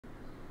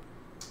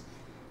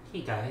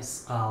Hey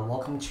guys,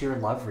 welcome to your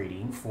love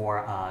reading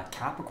for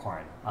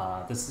Capricorn.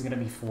 This is going to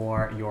be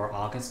for your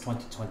August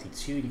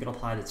 2022. You can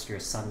apply this to your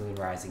Sun, Moon,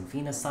 Rising,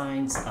 Venus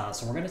signs.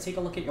 So we're going to take a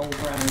look at your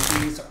overall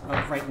energies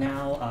right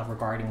now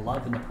regarding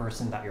love and the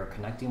person that you're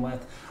connecting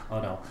with.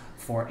 Oh no,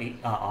 for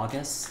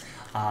August.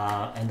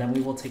 And then we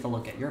will take a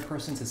look at your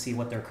person to see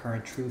what their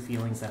current true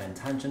feelings and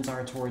intentions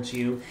are towards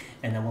you.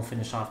 And then we'll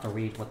finish off the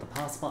read with the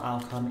possible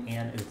outcome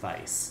and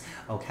advice.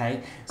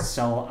 Okay,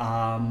 so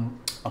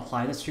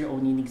apply this to your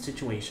own unique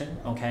situation.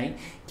 Okay,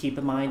 keep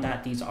in mind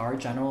that these are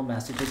general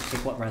messages.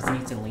 Take what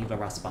resonates and leave the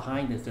rest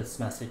behind. If this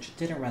message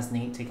didn't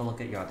resonate, take a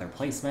look at your other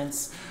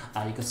placements.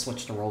 You can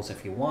switch the roles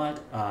if you want.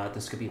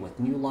 This could be with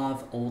new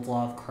love, old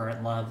love,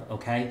 current love.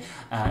 Okay,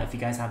 if you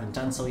guys haven't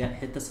done so yet,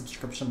 hit the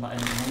subscription button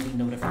and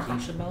the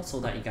notification bell so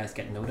that you guys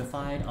get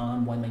notified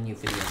on when my new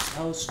videos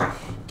post.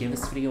 Give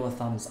this video a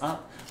thumbs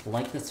up,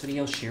 like this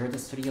video, share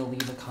this video,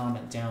 leave a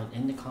comment down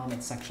in the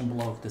comment section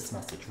below if this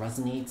message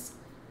resonates.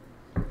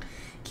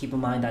 Keep in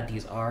mind that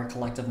these are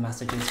collective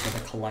messages for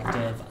the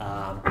collective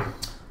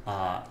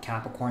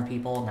Capricorn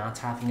people, not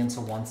tapping into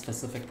one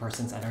specific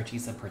person's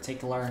energies in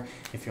particular.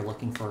 If you're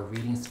looking for a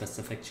reading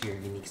specific to your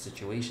unique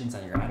situations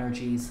and your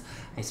energies,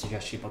 I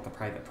suggest you book a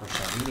private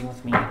personal reading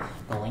with me.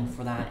 The link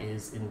for that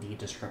is in the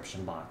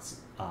description box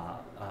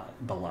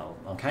below.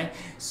 Okay,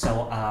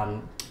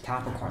 so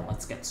Capricorn,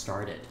 let's get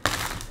started.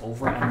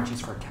 Overall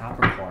energies for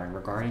Capricorn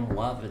regarding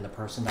love and the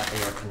person that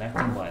they are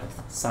connecting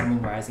with. Sun,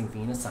 Moon, Rising,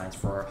 Venus signs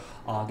for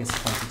August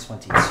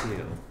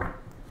 2022.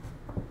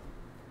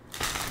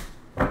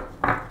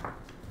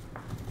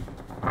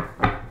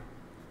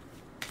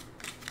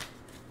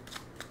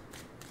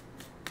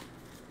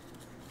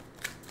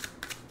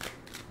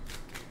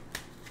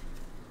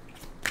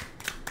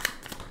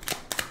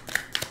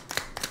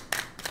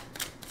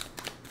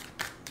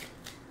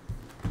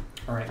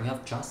 Alright, we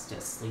have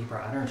Justice,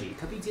 Libra energy. You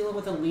could be dealing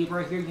with a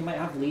Libra here. You might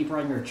have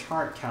Libra in your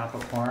chart,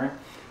 Capricorn.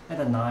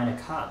 And a Nine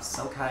of Cups,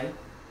 okay.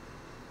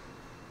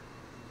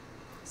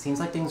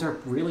 Seems like things are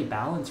really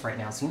balanced right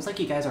now. Seems like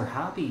you guys are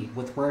happy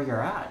with where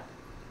you're at,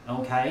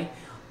 okay.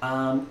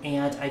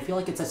 And I feel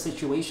like it's a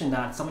situation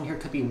that someone here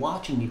could be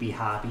watching you be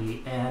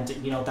happy, and,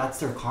 you know, that's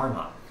their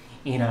karma.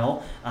 You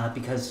know,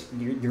 because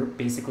you're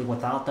basically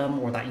without them,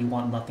 or that you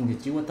want nothing to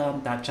do with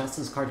them. That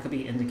Justice card could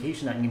be an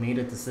indication that you made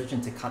a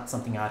decision to cut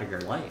something out of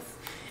your life,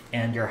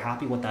 and you're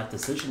happy with that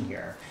decision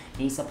here.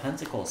 Ace of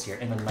Pentacles here,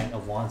 and the Knight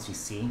of Wands. You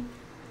see,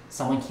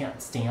 someone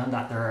can't stand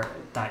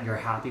that you're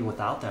happy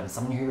without them.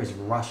 Someone here is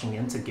rushing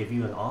in to give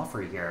you an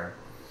offer here.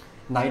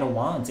 Knight of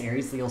Wands,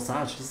 Aries, Leo,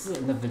 Sag. This is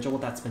an individual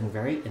that's been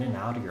very in and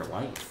out of your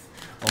life.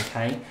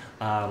 Okay,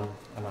 I'm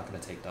not gonna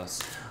take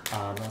those.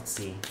 Let's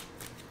see.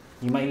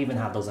 You might even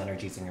have those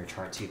energies in your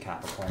chart too,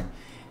 Capricorn.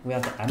 We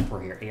have the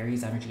Emperor here,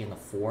 Aries energy, and the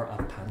Four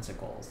of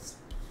Pentacles.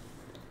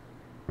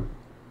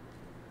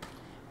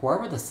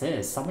 Whoever this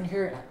is, someone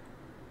here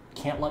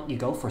can't let you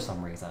go for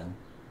some reason.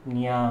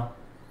 Yeah,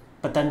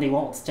 but then they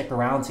won't stick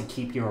around to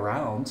keep you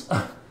around.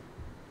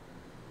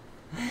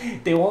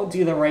 They won't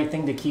do the right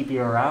thing to keep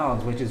you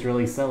around, which is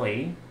really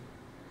silly.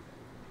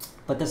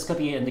 But this could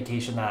be an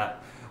indication that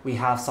we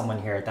have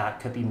someone here that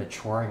could be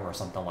maturing or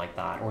something like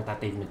that, or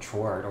that they've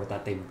matured, or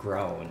that they've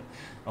grown,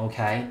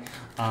 okay?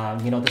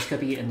 You know, this could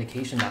be an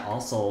indication that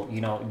also,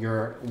 you know,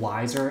 you're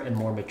wiser and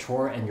more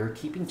mature, and you're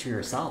keeping to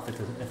yourself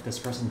if this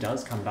person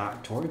does come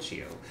back towards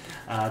you.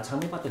 Tell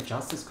me about the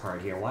Justice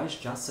card here. Why is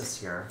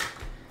Justice here?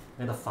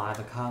 And the Five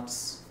of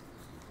Cups,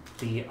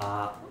 the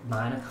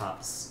Nine of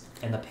Cups,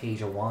 and the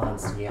Page of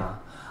Wands. Yeah.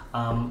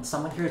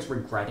 Someone here is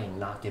regretting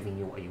not giving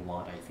you what you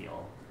want, I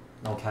feel,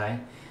 okay?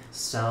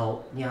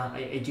 So, yeah,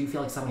 I do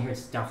feel like someone here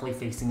is definitely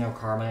facing their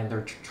karma, and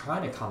they're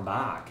trying to come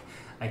back,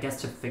 I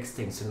guess, to fix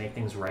things, to make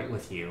things right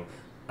with you,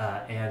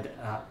 and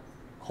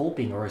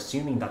hoping or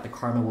assuming that the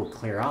karma will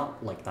clear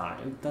out like that.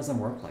 It doesn't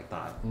work like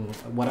that. And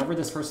whatever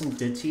this person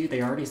did to you,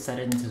 they already set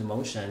it into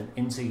motion,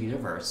 into the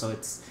universe, so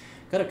it's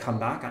going to come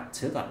back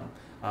to them.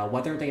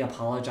 Whether they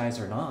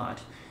apologize or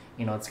not,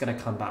 you know, it's going to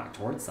come back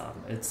towards them.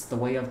 It's the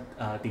way of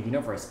the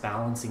universe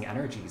balancing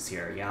energies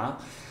here, yeah?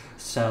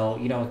 So,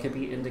 you know, it could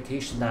be an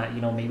indication that,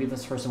 you know, maybe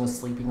this person was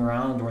sleeping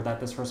around, or that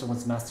this person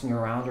was messing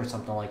around or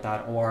something like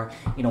that, or,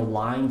 you know,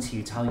 lying to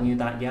you, telling you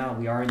that, yeah,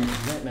 we are in a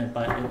commitment,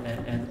 but,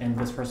 and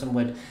this person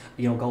would,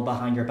 you know, go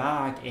behind your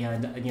back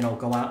and, you know,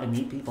 go out and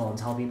meet people and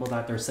tell people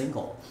that they're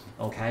single,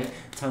 okay?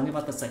 Tell me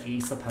about this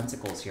Ace of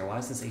Pentacles here. Why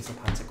is this Ace of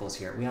Pentacles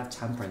here? We have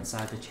Temperance,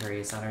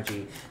 Sagittarius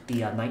energy, the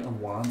Knight of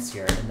Wands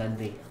here, and then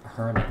the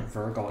Hermit,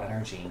 Virgo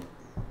energy.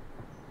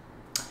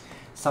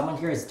 Someone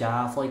here is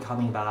definitely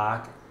coming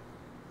back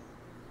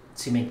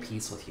to make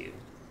peace with you.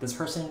 This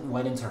person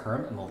went into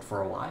hermit mode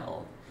for a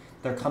while.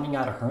 They're coming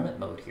out of hermit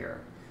mode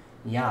here.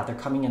 Yeah, they're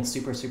coming in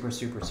super, super,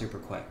 super, super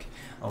quick.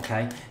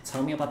 Okay,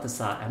 tell me about this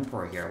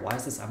Emperor here. Why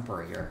is this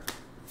Emperor here?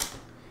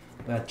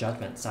 We have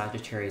Judgment,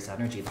 Sagittarius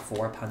energy, the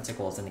Four of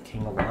Pentacles, and the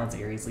King of Wands,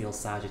 Aries, Leo,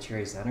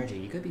 Sagittarius energy.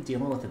 You could be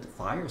dealing with a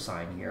fire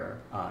sign here,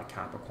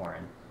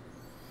 Capricorn.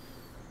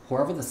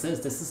 Whoever this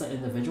is an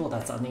individual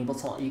that's unable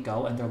to let you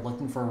go, and they're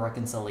looking for a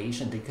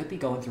reconciliation. They could be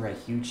going through a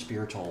huge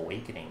spiritual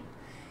awakening.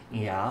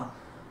 Yeah.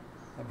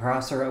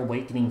 Perhaps they're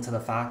awakening to the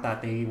fact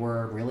that they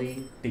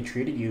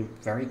treated you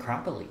very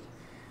crappily,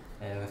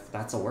 if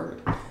that's a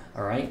word.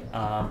 All right.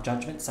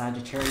 Judgment,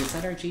 Sagittarius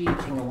energy,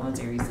 King of Wands,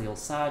 Aries, Leo,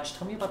 Sag.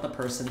 Tell me about the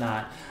person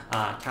that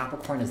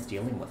Capricorn is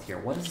dealing with here.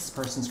 What is this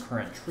person's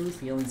current true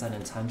feelings and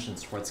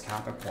intentions towards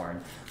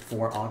Capricorn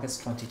for August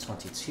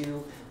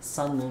 2022?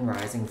 Sun, Moon,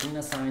 Rising,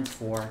 Venus signs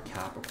for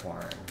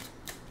Capricorn.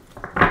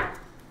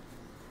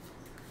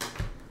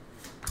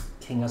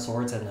 King of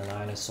Swords and the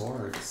Nine of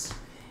Swords.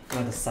 We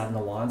have the Seven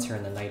of Wands here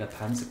and the Knight of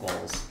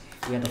Pentacles.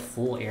 We have the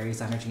full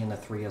Aries energy and the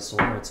Three of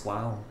Swords.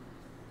 Wow.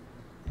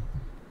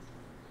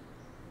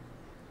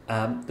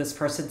 This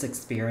person's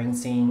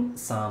experiencing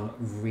some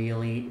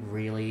really,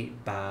 really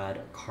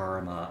bad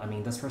karma. I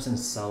mean, this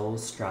person's so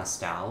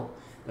stressed out.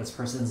 This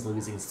person's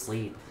losing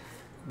sleep.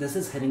 This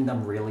is hitting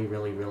them really,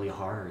 really, really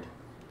hard.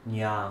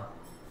 Yeah.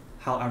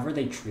 However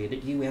they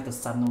treated you, we have the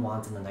Seven of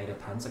Wands and the Knight of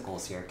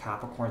Pentacles here.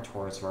 Capricorn,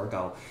 Taurus,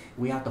 Virgo.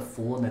 We have the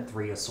Fool and the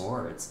Three of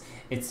Swords.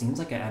 It seems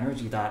like an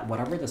energy that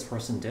whatever this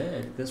person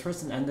did, this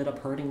person ended up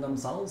hurting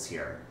themselves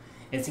here.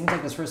 It seems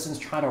like this person's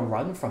trying to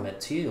run from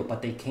it too,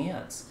 but they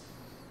can't.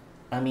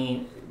 I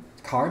mean,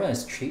 karma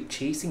is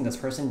chasing this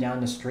person down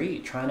the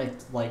street, trying to,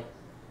 like,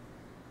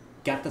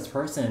 get this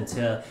person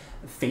to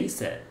face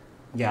it.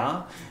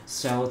 Yeah?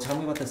 So tell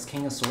me about this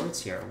King of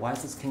Swords here. Why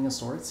is this King of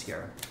Swords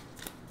here?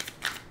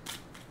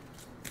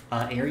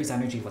 Aries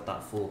energy with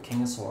that Fool.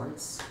 King of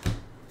Swords.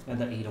 And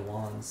the Eight of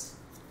Wands.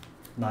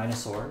 Nine of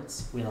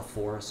Swords. We have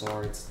Four of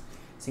Swords.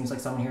 Seems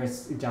like someone here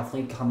is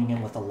definitely coming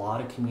in with a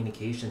lot of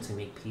communication to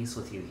make peace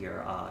with you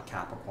here,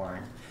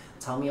 Capricorn.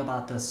 Tell me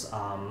about this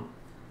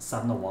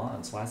Seven of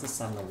Wands. Why is the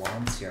Seven of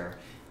Wands here?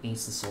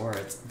 Ace of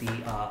Swords. The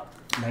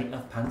Knight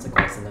of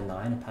Pentacles and the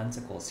Nine of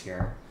Pentacles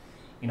here.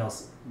 You know,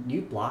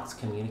 you blocked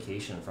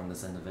communication from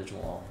this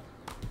individual.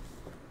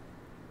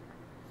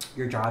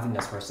 You're driving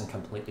this person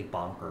completely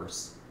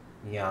bonkers.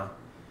 Yeah.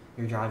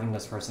 You're driving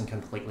this person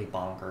completely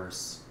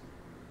bonkers.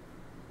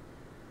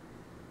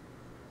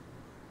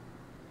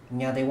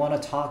 Yeah, they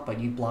want to talk, but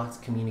you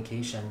blocked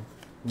communication.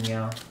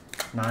 Yeah.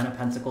 Nine of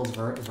Pentacles,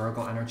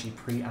 Virgo energy,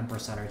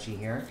 pre-Empress energy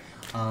here.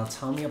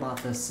 Tell me about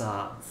this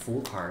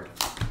Fool card.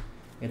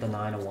 You have the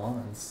Nine of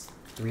Wands,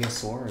 Three of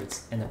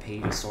Swords, and the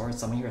Page of Swords.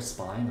 Someone here is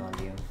spying on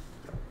you.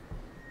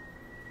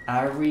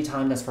 Every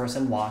time this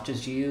person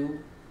watches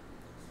you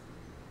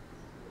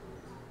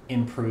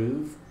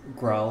improve,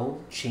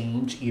 grow,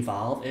 change,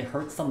 evolve, it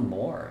hurts them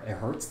more. It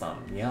hurts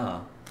them,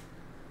 yeah.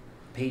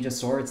 Page of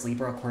Swords,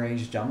 Libra,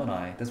 Aquarius,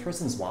 Gemini. This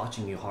person's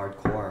watching you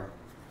hardcore.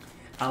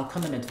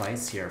 Outcome and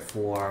advice here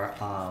for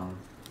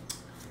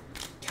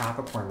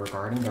Capricorn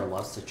regarding their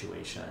love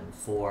situation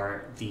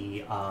for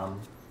the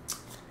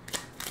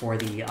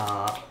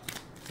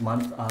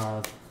month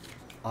of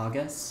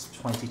August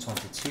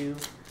 2022.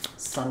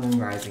 Sun, Moon,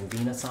 Rising,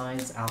 Venus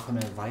signs. Outcome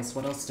and advice.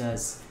 What else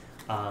does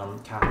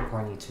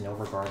Capricorn need to know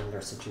regarding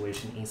their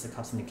situation? Ace of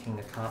Cups and the King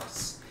of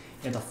Cups.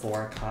 And the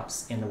Four of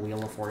Cups and the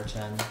Wheel of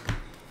Fortune.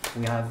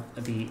 We have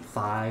the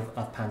Five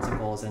of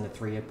Pentacles and the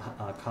Three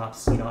of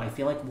Cups. You know, I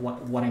feel like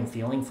what I'm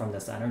feeling from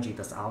this energy,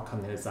 this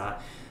outcome, is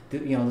that,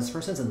 you know, this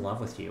person's in love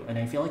with you. And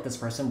I feel like this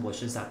person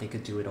wishes that they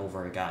could do it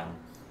over again.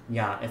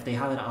 Yeah, if they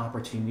have an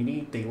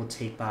opportunity, they will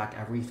take back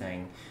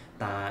everything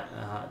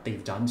that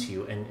they've done to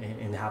you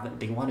and have it,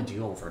 they want to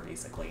do over,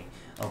 basically.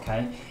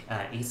 Okay?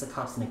 Ace of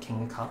Cups and the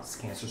King of Cups,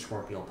 Cancer,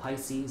 Scorpio,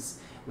 Pisces.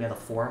 We have the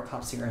Four of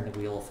Cups here and the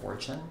Wheel of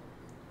Fortune.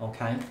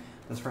 Okay?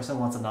 This person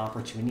wants an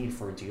opportunity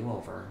for a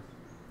do-over.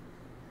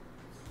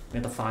 We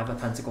have the Five of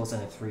Pentacles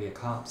and the Three of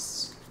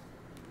Cups.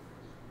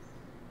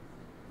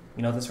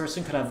 You know, this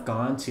person could have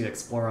gone to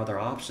explore other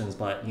options,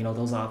 but, you know,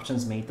 those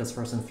options made this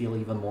person feel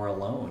even more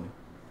alone.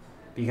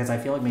 Because I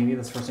feel like maybe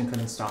this person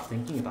couldn't stop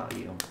thinking about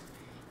you.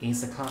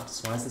 Ace of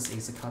Cups. Why is this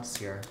Ace of Cups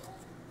here?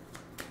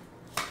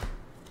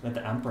 With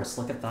the Empress.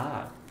 Look at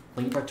that.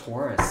 Libra,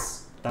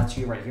 Taurus. That's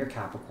you right here,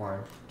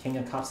 Capricorn. King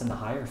of Cups and the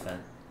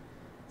Hierophant.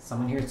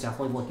 Someone here is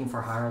definitely looking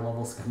for higher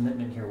levels of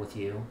commitment here with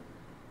you.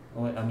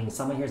 I mean,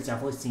 someone here is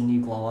definitely seeing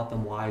you glow up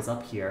and wise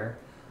up here.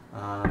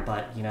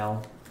 But, you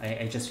know,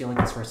 I just feel like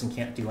this person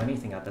can't do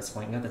anything at this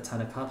point. You have the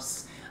Ten of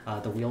Cups,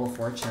 the Wheel of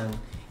Fortune,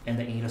 and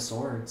the Eight of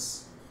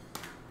Swords.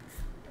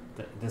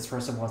 This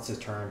person wants to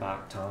turn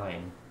back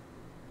time.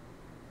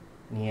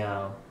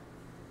 Yeah.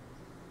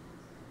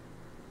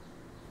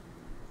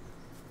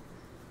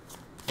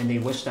 And they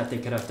wish that they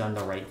could have done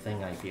the right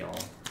thing, I feel.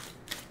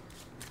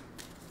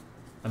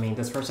 I mean,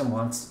 this person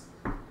wants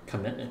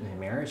commitment in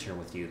marriage here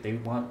with you. They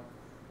want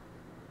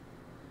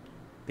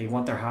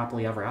their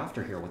happily ever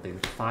after here with the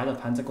Five of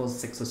Pentacles,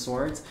 Six of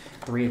Swords,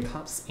 Three of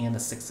Cups, and the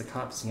Six of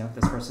Cups. You know,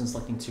 this person's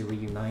looking to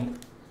reunite.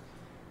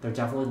 They're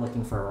definitely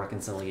looking for a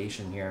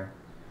reconciliation here.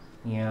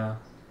 Yeah.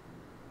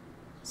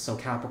 So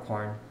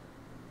Capricorn,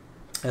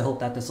 I hope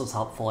that this was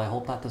helpful. I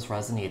hope that this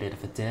resonated.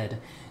 If it did,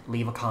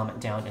 leave a comment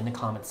down in the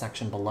comment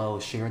section below.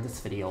 Share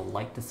this video,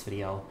 like this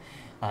video.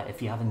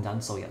 If you haven't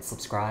done so yet,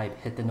 subscribe,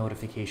 hit the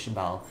notification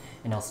bell,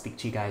 and I'll speak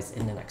to you guys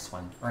in the next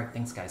one. All right,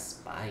 thanks guys.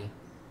 Bye.